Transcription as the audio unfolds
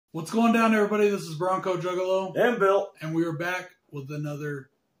What's going down, everybody? This is Bronco Juggalo. And Bill. And we are back with another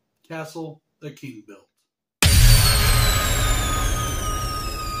castle the king built.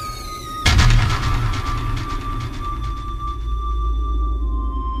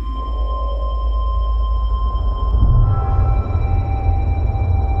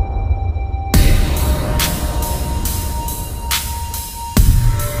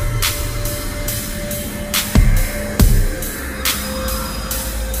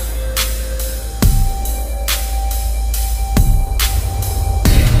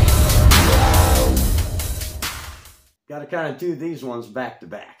 Got to kind of do these ones back to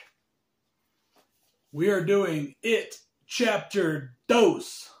back. We are doing It Chapter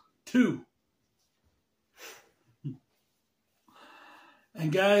 2.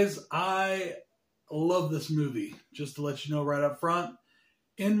 And guys, I love this movie. Just to let you know right up front,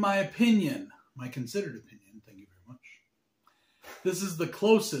 in my opinion, my considered opinion, thank you very much, this is the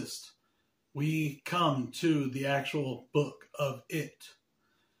closest we come to the actual book of It.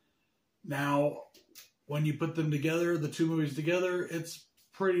 Now, when you put them together, the two movies together, it's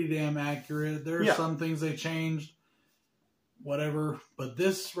pretty damn accurate. There are some things they changed, whatever. But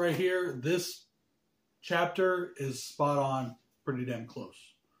this right here, this chapter is spot on, pretty damn close.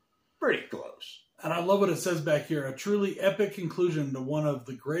 Pretty close. And I love what it says back here. A truly epic conclusion to one of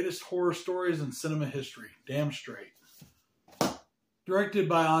the greatest horror stories in cinema history. Damn straight. Directed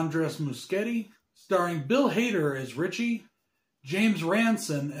by Andres Muschietti. Starring Bill Hader as Richie. James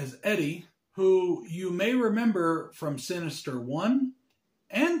Ranson as Eddie, who you may remember from Sinister 1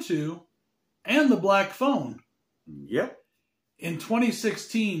 and 2 and The Black Phone. Yep. In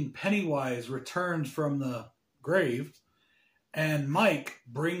 2016, Pennywise returns from the grave, and Mike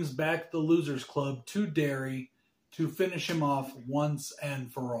brings back the Losers Club to Derry to finish him off once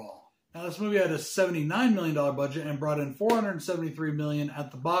and for all. Now, this movie had a $79 million budget and brought in $473 million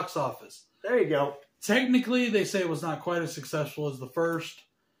at the box office. There you go. Technically, they say it was not quite as successful as the first.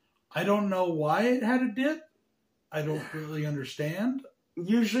 I don't know why it had a dip. I don't really understand.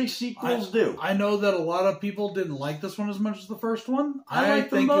 Usually sequels do. I know that a lot of people didn't like this one as much as the first one. I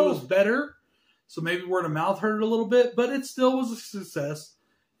think it was better. So maybe word of mouth hurt it a little bit, but it still was a success.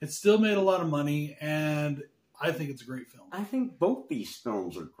 It still made a lot of money, and I think it's a great film. I think both these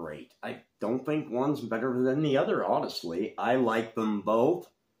films are great. I don't think one's better than the other, honestly. I like them both.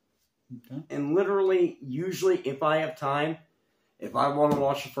 Okay. And literally, usually, if I have time, if I want to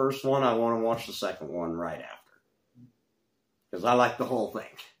watch the first one, I want to watch the second one right after. Because I like the whole thing.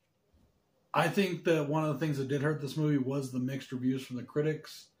 I think that one of the things that did hurt this movie was the mixed reviews from the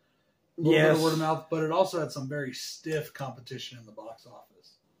critics. Yes. Word of mouth, but it also had some very stiff competition in the box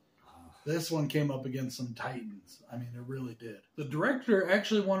office. This one came up against some titans. I mean, it really did. The director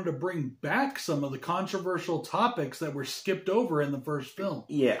actually wanted to bring back some of the controversial topics that were skipped over in the first film.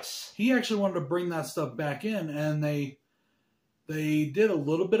 Yes. He actually wanted to bring that stuff back in, and they did a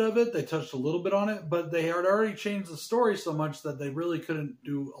little bit of it. They touched a little bit on it, but they had already changed the story so much that they really couldn't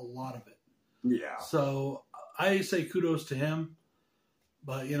do a lot of it. Yeah. So I say kudos to him.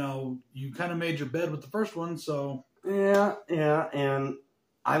 But, you know, you kind of made your bed with the first one, so... Yeah, and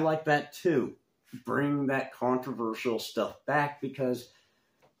I like that too. Bring that controversial stuff back, because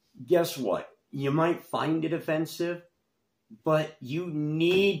guess what? You might find it offensive, but you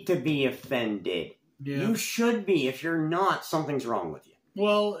need to be offended. Yeah. You should be. If you're not, something's wrong with you.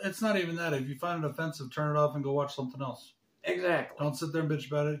 Well, it's not even that. If you find it offensive, turn it off and go watch something else. Exactly. Don't sit there and bitch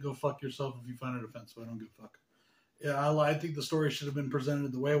about it. Go fuck yourself if you find it offensive. I don't give a fuck. Yeah, I think the story should have been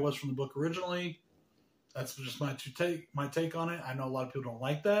presented the way it was from the book originally. That's just my take on it. I know a lot of people don't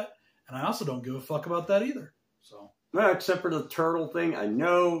like that, and I also don't give a fuck about that either. So, well, except for the turtle thing, I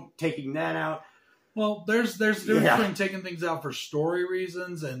know taking that out. Well, there's a difference between taking things out for story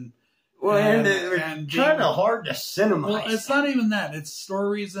reasons and kind of hard to cinemize. Well, it's not even that. It's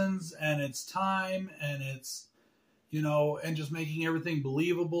story reasons, and it's time, and it's and just making everything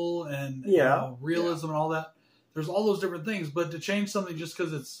believable and realism and all that. There's all those different things, but to change something just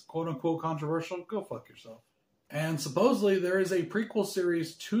because it's quote-unquote controversial, go fuck yourself. And supposedly there is a prequel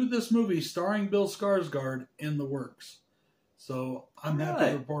series to this movie starring Bill Skarsgård in the works. So I'm happy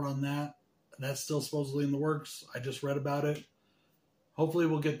to report on that. That's still supposedly in the works. I just read about it. Hopefully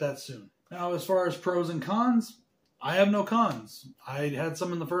we'll get that soon. Now, as far as pros and cons, I have no cons. I had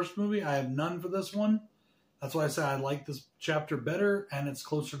some in the first movie. I have none for this one. That's why I say I like this chapter better, and it's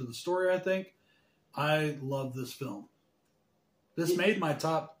closer to the story, I think. I love this film. This made my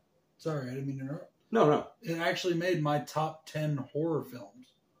top... Sorry, I didn't mean to interrupt. No. It actually made my top 10 horror films.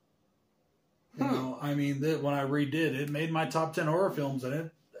 You know, I mean, when I redid it, made my top 10 horror films,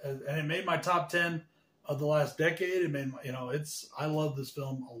 and it made my top 10 of the last decade. It made, I love this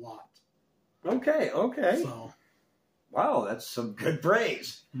film a lot. Okay. So, wow, that's some good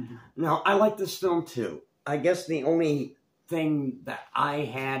praise. Mm-hmm. Now, I like this film too. I guess the only thing that I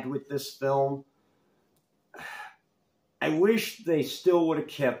had with this film, I wish they still would have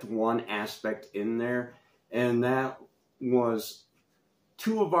kept one aspect in there, and that was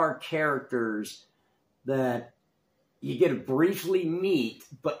two of our characters that you get to briefly meet,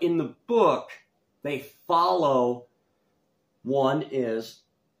 but in the book, they follow. One is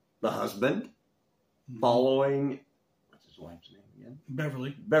the husband, following, what's his wife's name again?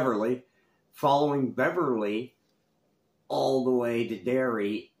 Beverly. Following Beverly all the way to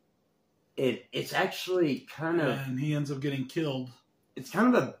Derry. It's actually kind of... And he ends up getting killed. It's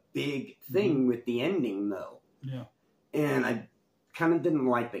kind of a big thing with the ending, though. Yeah. And I kind of didn't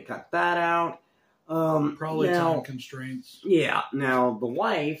like they cut that out. Probably time constraints. Yeah. Now, the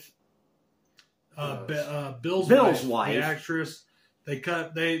wife... Bill's wife, the actress,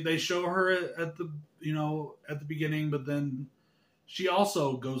 they show her at the beginning, but then she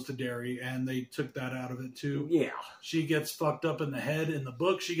also goes to Derry, and they took that out of it too. Yeah. She gets fucked up in the head in the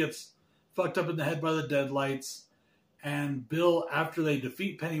book. She gets fucked up in the head by the deadlights, and Bill, after they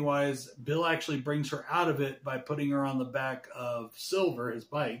defeat Pennywise, Bill actually brings her out of it by putting her on the back of Silver, his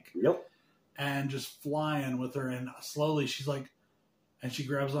bike. Yep. And just flying with her, and slowly she's like, and she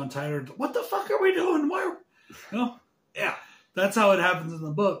grabs on tighter. What the fuck are we doing? Why? Yeah, that's how it happens in the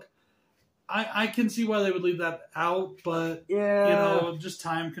book. I can see why they would leave that out, but just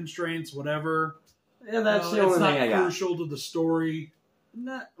time constraints, whatever. Yeah, that's the only thing I got. It's not crucial to the story.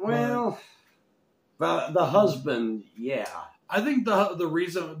 The husband, yeah. I think the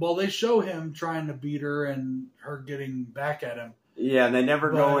reason, they show him trying to beat her and her getting back at him. Yeah, they never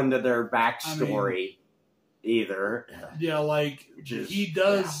go into their backstory. Either. Yeah, like he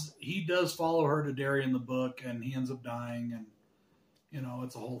does follow her to Derry in the book, and he ends up dying, and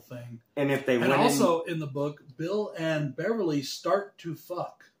it's a whole thing. And if they in the book, Bill and Beverly start to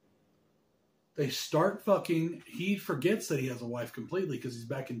fuck. They start fucking. He forgets that he has a wife completely because he's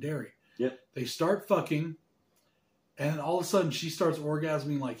back in Derry. Yep. They start fucking, and all of a sudden she starts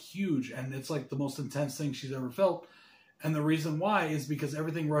orgasming like huge, and it's like the most intense thing she's ever felt. And the reason why is because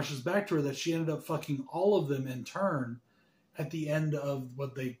everything rushes back to her that she ended up fucking all of them in turn at the end of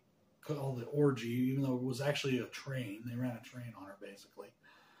what they call the orgy, even though it was actually a train. They ran a train on her, basically.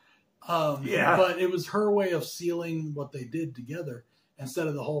 But it was her way of sealing what they did together. Instead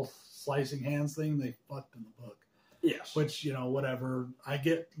of the whole slicing hands thing, they fucked in the book. Yes. Which, whatever. I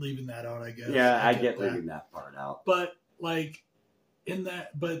get leaving that out, I guess. Yeah, I get leaving that part out. But,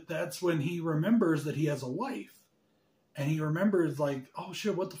 that's when he remembers that he has a wife. And he remembers, like, oh,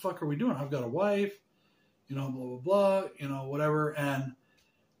 shit, what the fuck are we doing? I've got a wife, blah, blah, blah, whatever. And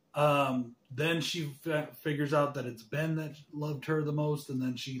then she figures out that it's Ben that loved her the most, and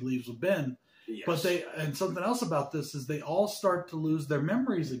then she leaves with Ben. Yes. But and something else about this is they all start to lose their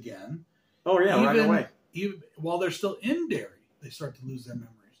memories again. Oh, yeah, right away. Even while they're still in Derry, they start to lose their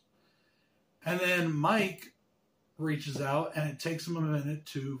memories. And then Mike reaches out, and it takes him a minute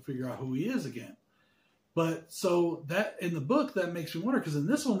to figure out who he is again. But so that in the book, that makes me wonder, because in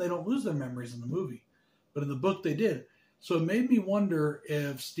this one, they don't lose their memories in the movie. But in the book, they did. So it made me wonder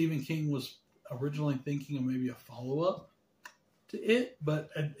if Stephen King was originally thinking of maybe a follow-up to it, but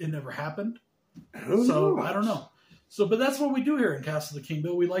it never happened. So I don't know. So, but that's what we do here in Castle of the King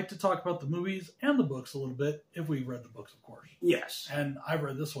Bill. We like to talk about the movies and the books a little bit, if we've read the books, of course. Yes. And I've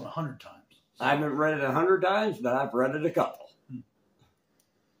read this one 100 times. So. I haven't read it 100 times, but I've read it a couple.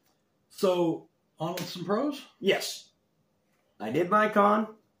 So... on with some pros? Yes. I did my con.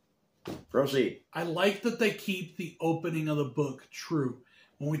 Proceed. I like that they keep the opening of the book true.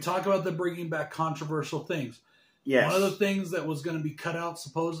 When we talk about them bringing back controversial things, one of the things that was going to be cut out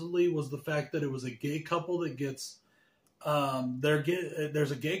supposedly was the fact that it was a gay couple that gets...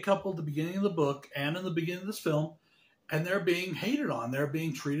 there's a gay couple at the beginning of the book and in the beginning of this film, and they're being hated on. They're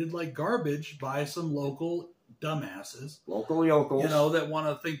being treated like garbage by some local... dumbasses, local yokels, that want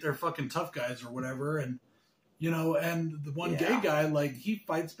to think they're fucking tough guys or whatever, and and the one gay guy, like, he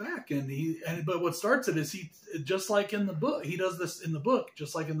fights back, but what starts it is he, just like in the book, he does this in the book,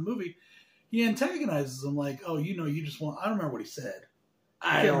 just like in the movie, he antagonizes them, like, oh, you just want, I don't remember what he said.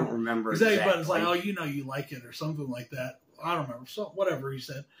 I don't remember exactly, but it's like, oh, you like it or something like that. I don't remember, so whatever he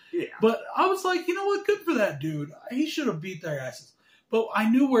said. Yeah. But I was like, you know what, good for that dude. He should have beat their asses. But I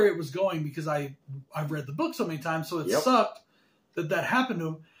knew where it was going because I've read the book so many times, so it sucked that happened to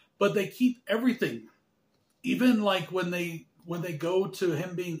him. But they keep everything, even like when they go to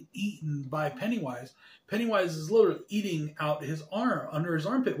him being eaten by Pennywise. Pennywise is literally eating out his arm under his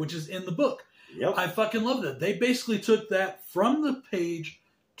armpit, which is in the book. Yep. I fucking loved it. They basically took that from the page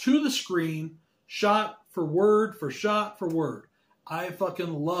to the screen, shot for word for shot for word. I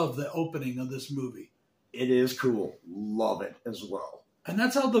fucking love the opening of this movie. It is cool. Love it as well. And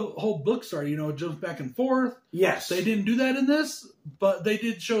that's how the whole book started. You know, it jumps back and forth. Yes. They didn't do that in this, but they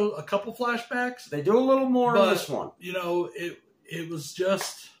did show a couple flashbacks. They do a little more in this one. You know, it was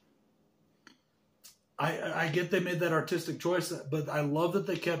just... I get they made that artistic choice, but I love that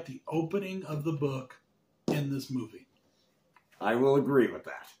they kept the opening of the book in this movie. I will agree with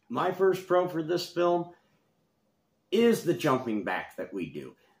that. My first pro for this film is the jumping back that we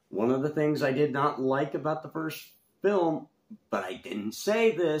do. One of the things I did not like about the first film, but I didn't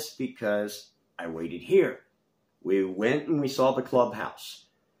say this because I waited here. We went and we saw the clubhouse.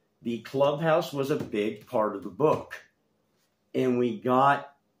 The clubhouse was a big part of the book. And we got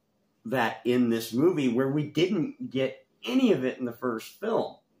that in this movie where we didn't get any of it in the first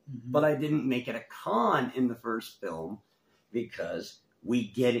film. Mm-hmm. But I didn't make it a con in the first film because we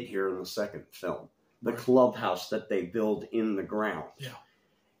get it here in the second film. The clubhouse that they build in the ground. Yeah.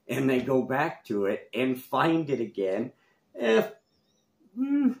 And they go back to it and find it again. And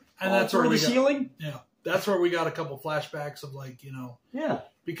that's where the ceiling. Yeah. That's where we got a couple flashbacks of like, you know. Yeah.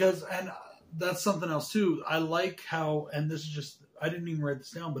 Because, and that's something else too. I like how, and this is just, I didn't even write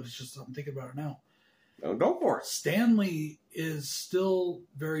this down, but it's just, I'm thinking about it now. Oh, go for it. Stanley is still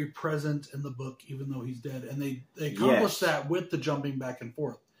very present in the book, even though he's dead. And they accomplished that with the jumping back and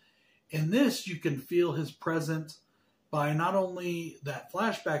forth. In this, you can feel his presence by not only that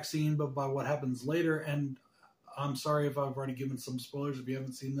flashback scene, but by what happens later. And I'm sorry if I've already given some spoilers. If you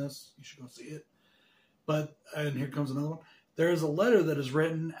haven't seen this, you should go see it. But, and here comes another one. There is a letter that is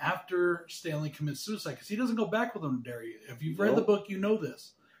written after Stanley commits suicide, because he doesn't go back with him to Derry. If you've read the book, you know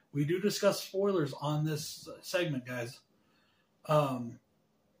this. We do discuss spoilers on this segment, guys.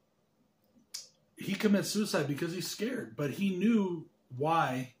 He commits suicide because he's scared, but he knew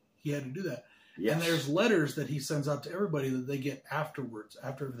why he had to do that. Yes. And there's letters that he sends out to everybody that they get afterwards,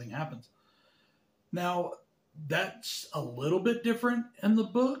 after everything happens. Now, that's a little bit different in the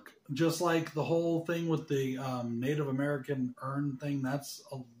book, just like the whole thing with the Native American urn thing. That's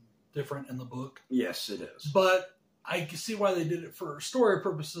different in the book. Yes, it is. But I can see why they did it for story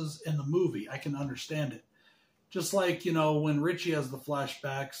purposes in the movie. I can understand it. Just like, you know, when Richie has the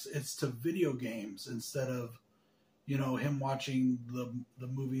flashbacks, it's to video games instead of, you know, him watching the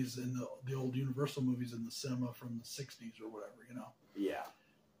movies in the old Universal movies in the cinema from the 60s or whatever, you know. Yeah.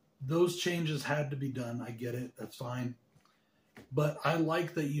 Those changes had to be done. I get it. That's fine. But I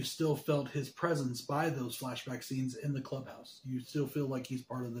like that you still felt his presence by those flashback scenes in the clubhouse. You still feel like he's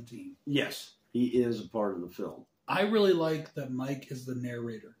part of the team. Yes, he is a part of the film. I really like that Mike is the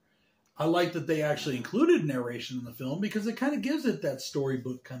narrator. I like that they actually included narration in the film because it kind of gives it that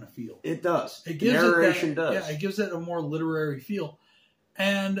storybook kind of feel. It does. It gives narration does. Yeah, it gives it a more literary feel.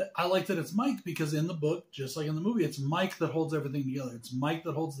 And I like that it's Mike because in the book, just like in the movie, it's Mike that holds everything together. It's Mike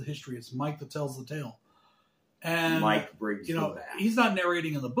that holds the history. It's Mike that tells the tale. And Mike brings you know, he's not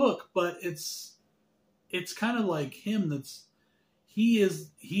narrating in the book, but it's kind of like him. He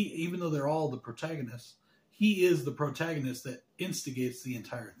even though they're all the protagonists, he is the protagonist that instigates the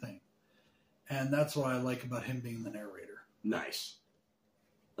entire thing. And that's what I like about him being the narrator. Nice.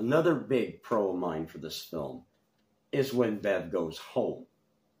 Another big pro of mine for this film is when Bev goes home.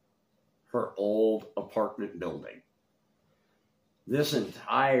 Her old apartment building. This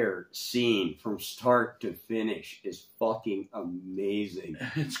entire scene from start to finish is fucking amazing.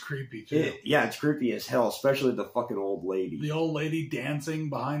 It's creepy, too. It's creepy as hell, especially the fucking old lady. The old lady dancing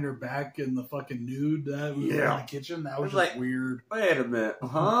behind her back in the fucking nude that was in the kitchen. That was just like, weird. Wait a minute.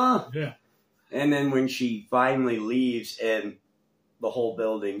 Huh? Yeah. And then when she finally leaves and the whole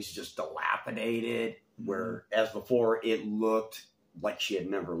building's just dilapidated, where as before it looked like she had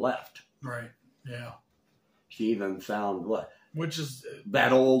never left. Right. Yeah. She even found what? Which is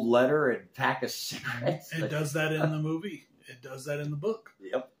that old letter and pack of cigarettes. It does that in the movie. It does that in the book.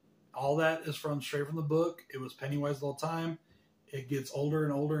 Yep. All that is straight from the book. It was Pennywise the whole time. It gets older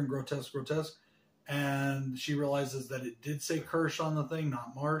and older and grotesque. And she realizes that it did say Kirsch on the thing,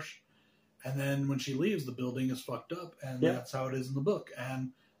 not Marsh. And then when she leaves, the building is fucked up. And that's how it is in the book.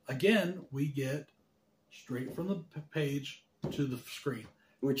 And again, we get straight from the page to the screen.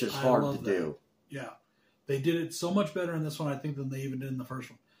 Which is hard to do. Yeah. They did it so much better in this one, I think, than they even did in the first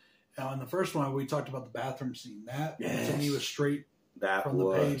one. Now, in the first one, we talked about the bathroom scene. That, to me, was straight from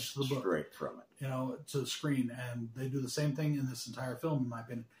the page to the book. Straight from it. You know, to the screen. And they do the same thing in this entire film, in my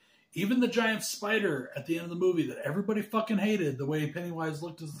opinion. Even the giant spider at the end of the movie that everybody fucking hated, the way Pennywise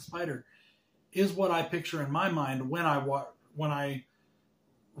looked as the spider, is what I picture in my mind when I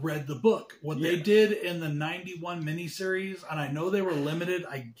read the book. What they did in the 91 miniseries, and I know they were limited,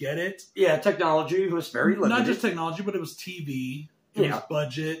 I get it. Yeah, technology was very limited. Not just technology, but it was TV. It was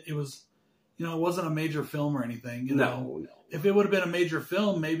budget. It was, you know, it wasn't a major film or anything. You know? If it would have been a major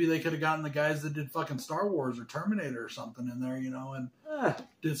film, maybe they could have gotten the guys that did fucking Star Wars or Terminator or something in there, you know, and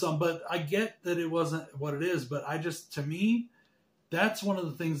did some. But I get that it wasn't what it is. But I just, to me, that's one of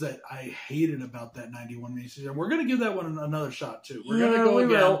the things that I hated about that 91 miniseries. And we're going to give that one another shot, too. We're going to go again.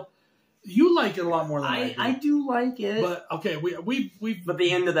 Will. You like it a lot more than I do. I do like it. But, okay, we've... But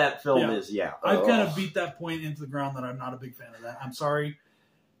the end of that film is, I've kind of beat that point into the ground that I'm not a big fan of that. I'm sorry.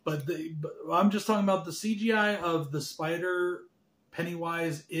 But I'm just talking about the CGI of the spider,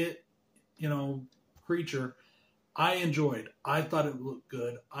 Pennywise, creature. I enjoyed. I thought it looked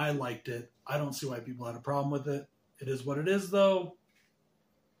good. I liked it. I don't see why people had a problem with it. It is what it is, though.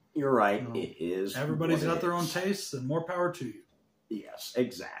 You're right. It is. Everybody's got their own tastes, and more power to you. Yes,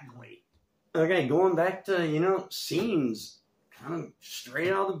 exactly. Okay, going back to, scenes kind of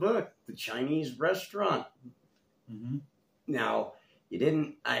straight out of the book. The Chinese restaurant. Mm-hmm. Now, you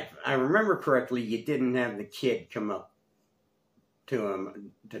didn't, I remember correctly, you didn't have the kid come up to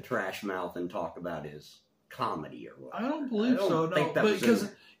him to trash mouth and talk about his comedy or what. I don't believe so, no. Because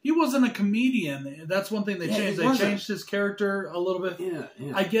he wasn't a comedian. That's one thing they changed. They changed his character a little bit. Yeah.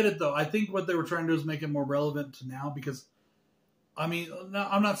 I get it, though. I think what they were trying to do is make it more relevant to now because, I mean,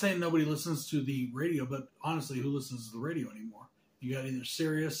 I'm not saying nobody listens to the radio, but honestly, who listens to the radio anymore? You got either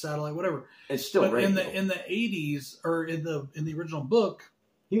Sirius, satellite, whatever. It's still radio. In the 80s, or in the original book,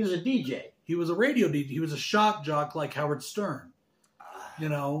 he was a DJ. He was a radio DJ. He was a shock jock like Howard Stern.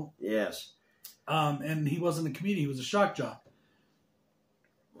 Yes. And he wasn't a comedian. He was a shock jock.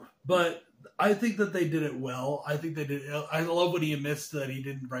 But I think that they did it well. I think they did. I love when he admits that he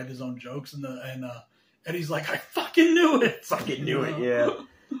didn't write his own jokes, and he's like, I fucking knew it. Fucking knew it.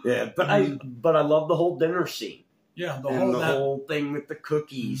 Yeah. But I love the whole dinner scene. Yeah, the whole thing with the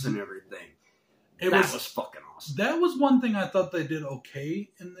cookies and everything. That was fucking awesome. That was one thing I thought they did okay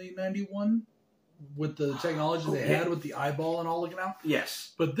in the 91 with the technology they had with the eyeball and all looking out.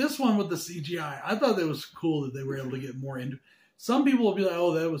 Yes. But this one with the CGI, I thought that was cool that they were able to get more into. Some people will be like,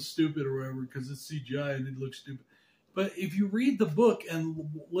 oh, that was stupid or whatever because it's CGI and it looks stupid. But if you read the book and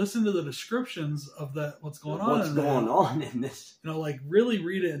listen to the descriptions of what's going on in this, like really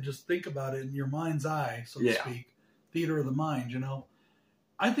read it and just think about it in your mind's eye, so to speak. Theater of the mind,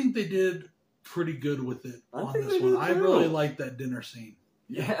 I think they did pretty good with it on this one. I really liked that dinner scene.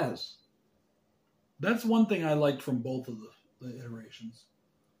 Yes. That's one thing I liked from both of the iterations.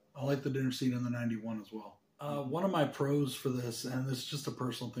 I like the dinner scene in the 91 as well. One of my pros for this, and this is just a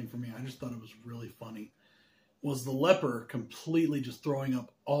personal thing for me, I just thought it was really funny, was the leper completely just throwing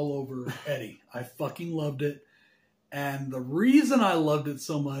up all over Eddie. I fucking loved it. And the reason I loved it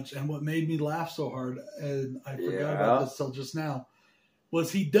so much and what made me laugh so hard, and I forgot about this till just now,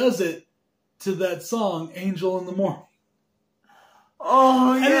 was he does it to that song, Angel in the Morning.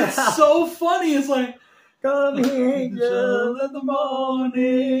 Oh, yeah. And it's so funny. It's like, come here, angel in the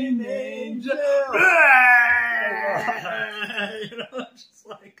morning, angel. Just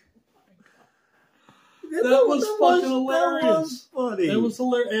like, that was fucking hilarious. That was funny. It was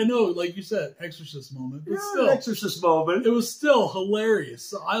hilarious. I know, like you said, Exorcist moment. But still, Exorcist moment. It was still hilarious.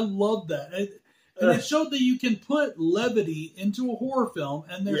 So I loved that. And it showed that you can put levity into a horror film,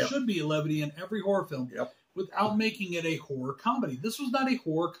 and there should be levity in every horror film without making it a horror comedy. This was not a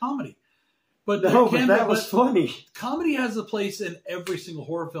horror comedy. But that was funny. Comedy has a place in every single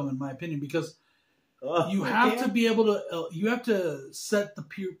horror film, in my opinion, because you have to be able to, you have to set the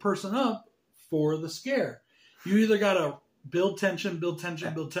person up for the scare. You either got to build tension to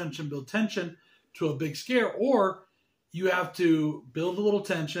a big scare, or you have to build a little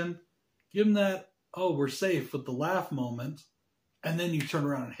tension, give them that, oh, we're safe with the laugh moment, and then you turn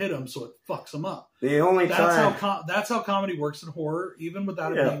around and hit them so it fucks them up. That's how comedy works in horror, even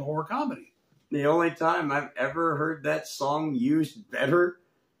without it being a horror comedy. The only time I've ever heard that song used better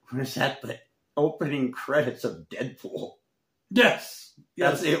was at the opening credits of Deadpool. Yes.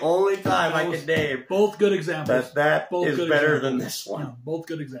 That's the only time I can name. Both good examples. That is better than this one. Yeah, both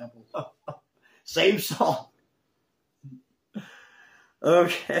good examples. Same song.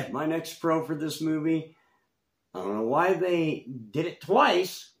 Okay. My next pro for this movie, I don't know why they did it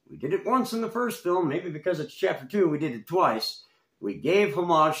twice. We did it once in the first film. Maybe because it's chapter 2, we did it twice. We gave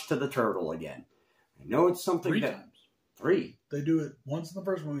homage to the turtle again. I know it's something 3 times. 3. They do it once in the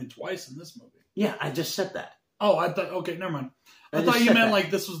first movie and twice in this movie. Yeah, I just said that. Oh, I thought, okay, never mind. I thought you meant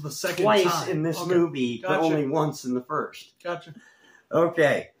like this was the second twice time. In this movie, gotcha. But only once in the first. Gotcha.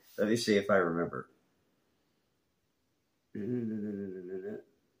 Okay, let me see if I remember.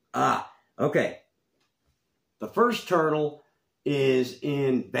 Okay. The first turtle is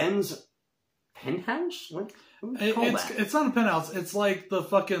in Ben's penthouse? What would you call that? It's not a penthouse. It's like the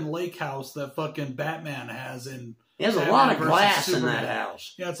fucking lake house that fucking Batman has in... There's a lot of glass in that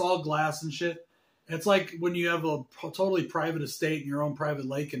house. Yeah, it's all glass and shit. It's like when you have a totally private estate in your own private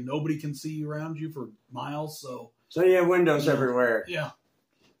lake and nobody can see you around you for miles. So you have windows everywhere. Yeah.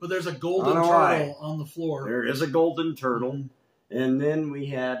 But there's a golden turtle on the floor. There is a golden turtle. And then we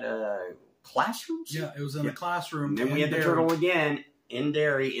had classrooms? Yeah, it was in a classroom. And then we had the turtle again in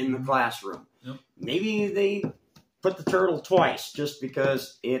Derry in the classroom. Yep. Maybe they put the turtle twice just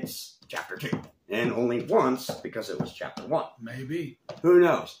because it's chapter 2. And only once because it was chapter 1. Maybe. Who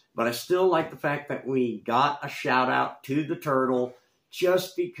knows? But I still like the fact that we got a shout out to the turtle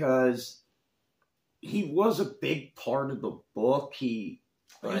just because he was a big part of the book. He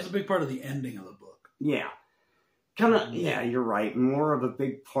was a big part of the ending of the book. Yeah. Yeah, you're right. More of a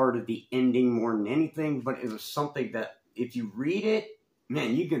big part of the ending more than anything. But it was something that if you read it,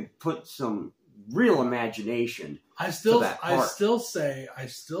 man, you can put some real imagination to that part. I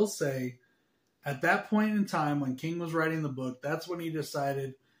still say, at that point in time when King was writing the book, that's when he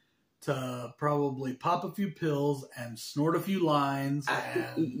decided to probably pop a few pills and snort a few lines.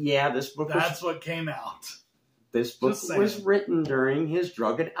 This book. That's what came out. This book was written during his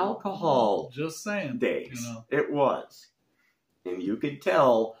drug and alcohol days. You know. It was, and you could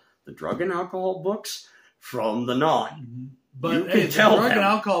tell the drug and alcohol books from the not. Mm-hmm. But the drug and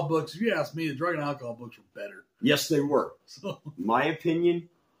alcohol books, if you ask me, the drug and alcohol books were better. Yes, they were. So, my opinion,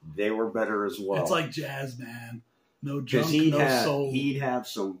 they were better as well. It's like jazz, man. No junk, no soul. He'd have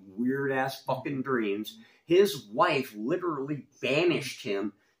some weird-ass fucking dreams. His wife literally banished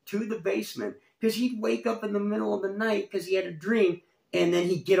him to the basement because he'd wake up in the middle of the night because he had a dream, and then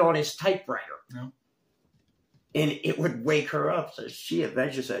he'd get on his typewriter. Yeah. And it would wake her up. So she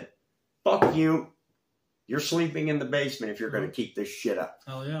eventually said, fuck you. You're sleeping in the basement if you're going to keep this shit up.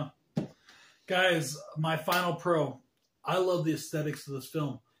 Hell yeah. Guys, my final pro. I love the aesthetics of this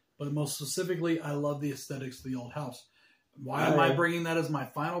film. But most specifically, I love the aesthetics of the old house. Why am I bringing that as my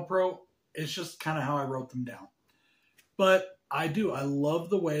final pro? It's just kind of how I wrote them down. But I do. I love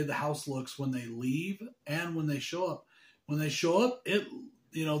the way the house looks when they leave and when they show up. When they show up,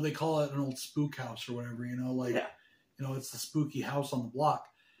 they call it an old spook house or whatever, it's the spooky house on the block.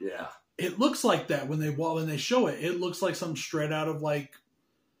 Yeah. It looks like that when they show it. It looks like something straight out of a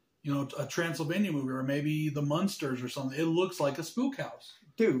Transylvania movie or maybe the Munsters or something. It looks like a spook house.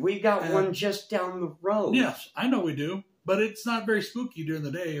 Dude, we got one just down the road. Yes, I know we do. But it's not very spooky during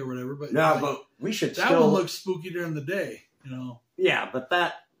the day or whatever. But but we should that one looks spooky during the day, Yeah, but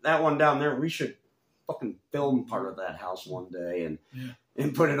that one down there, we should fucking film part of that house one day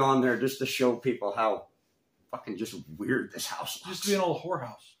and put it on there just to show people how fucking just weird this house looks. Used to be an old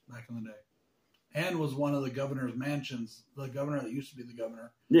whorehouse back in the day. And was one of the governor's mansions. The governor that used to be the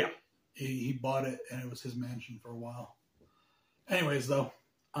governor. Yeah. He bought it, and it was his mansion for a while. Anyways, though,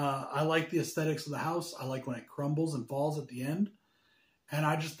 I like the aesthetics of the house. I like when it crumbles and falls at the end. And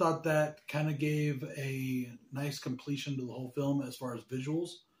I just thought that kind of gave a nice completion to the whole film as far as visuals.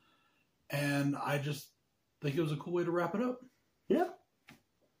 And I just think it was a cool way to wrap it up. Yeah.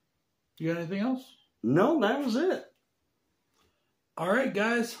 You got anything else? No, that was it. All right,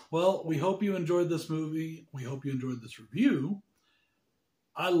 guys. Well, we hope you enjoyed this movie. We hope you enjoyed this review.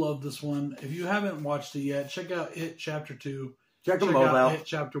 I love this one. If you haven't watched it yet, check out It Chapter 2. Check them both out. It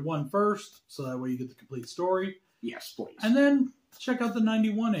Chapter 1 first, so that way you get the complete story. Yes, please. And then check out the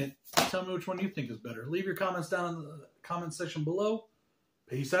 91 It. Tell me which one you think is better. Leave your comments down in the comment section below.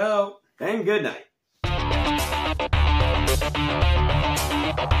 Peace out. And good night.